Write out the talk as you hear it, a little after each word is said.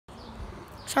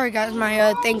Sorry guys,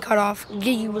 my thing cut off.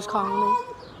 Gigi was calling me.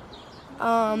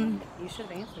 You should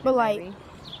have answered but it, like, maybe.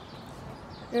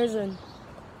 there's I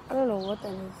don't know what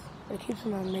that is, but it keeps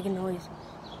on making noise.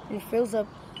 And it fills up,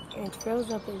 his,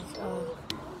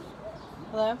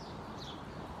 Hello?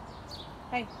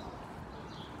 Hey.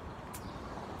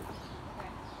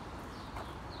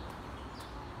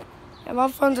 yeah, my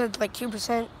phone's at like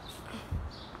 2%.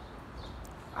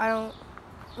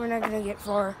 We're not gonna get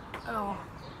far at all.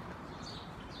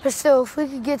 But still, if we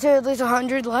could get to at least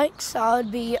 100 likes, that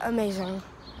would be amazing.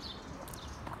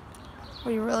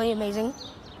 Would be really amazing.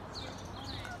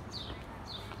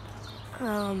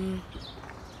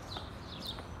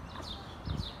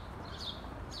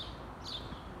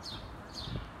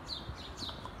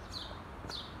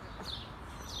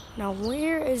 Now,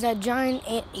 where is that giant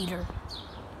anteater?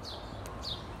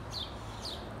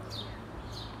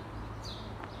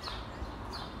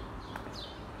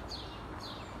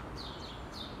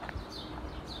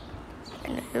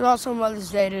 And it's also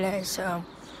Mother's Day today, so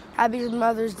happy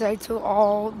Mother's Day to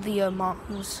all the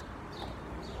moms.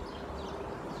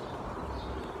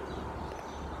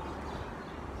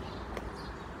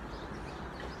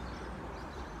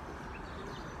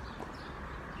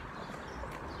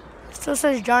 It still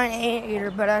says giant anteater,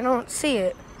 but I don't see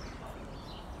it.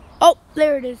 Oh,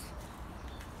 there it is.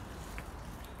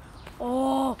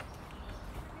 Oh.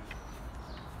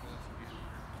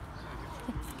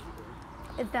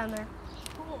 It's down there.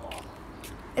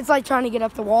 It's like trying to get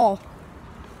up the wall.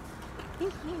 Yeah,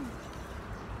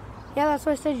 that's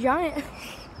why it says giant.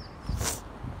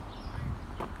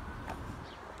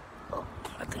 Oh,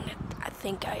 I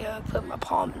think I put my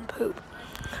palm in poop.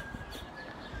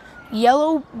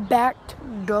 Yellow-backed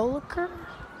dolker?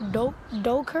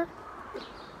 Dolker?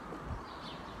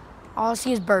 All I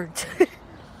see is birds.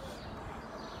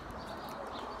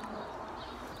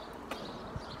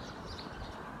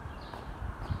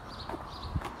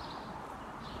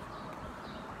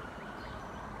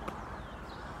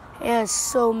 Yeah,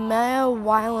 so mad,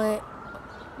 wild,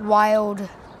 well,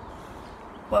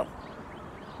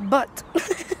 but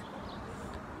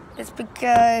it's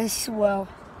because, well,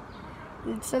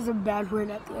 it says a bad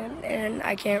word at the end, and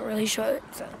I can't really show it,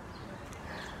 so.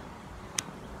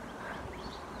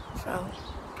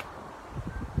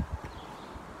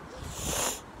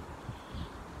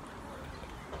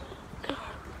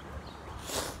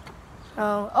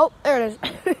 Oh, there it is.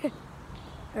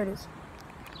 There it is.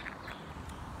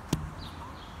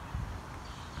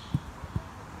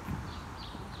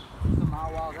 It's a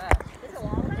mile wild that. It's a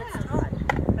long, it's not,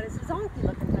 but it's a zonky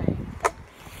looking thing.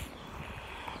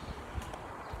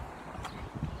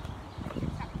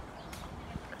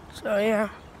 So yeah,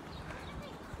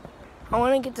 I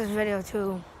want to get this video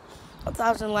to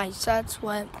 1,000 likes. That's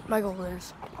what my goal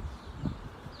is.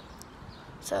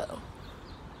 So,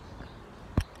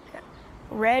 yeah.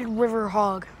 Red River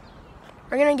Hog.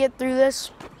 We're gonna get through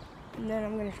this, and then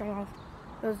I'm gonna shut off.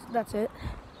 That's it.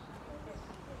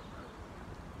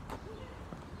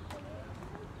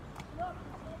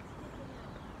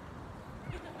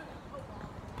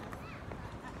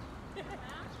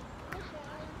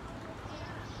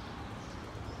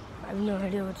 I have no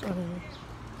idea what's on here.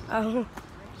 Oh,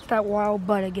 it's that wild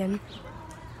butt again.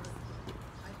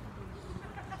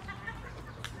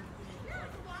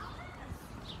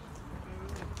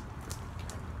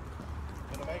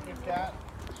 Gonna make it, cat?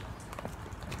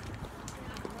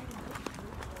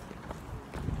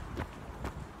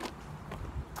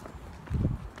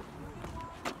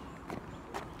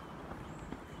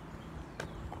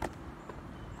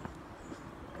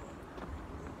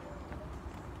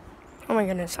 Oh my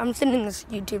goodness, I'm sitting this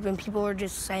YouTube and people are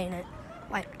just saying it.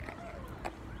 Like,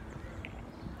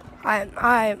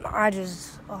 I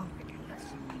just, oh my goodness.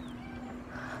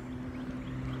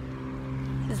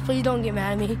 Just please don't get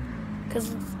mad at me,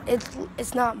 because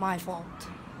it's not my fault.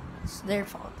 It's their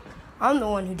fault. I'm the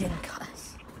one who didn't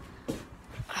cuss.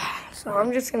 So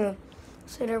I'm just gonna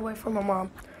sit there and wait for my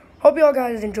mom. Hope you all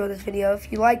guys enjoyed this video. If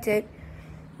you liked it,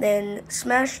 then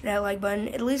smash that like button.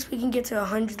 At least we can get to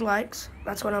 100 likes.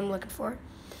 That's what I'm looking for.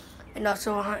 And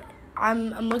also,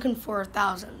 I'm looking for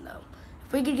 1,000 though.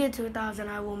 If we could get to 1,000,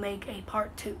 I will make a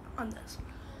part 2 on this.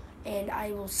 And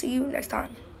I will see you next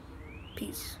time.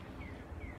 Peace.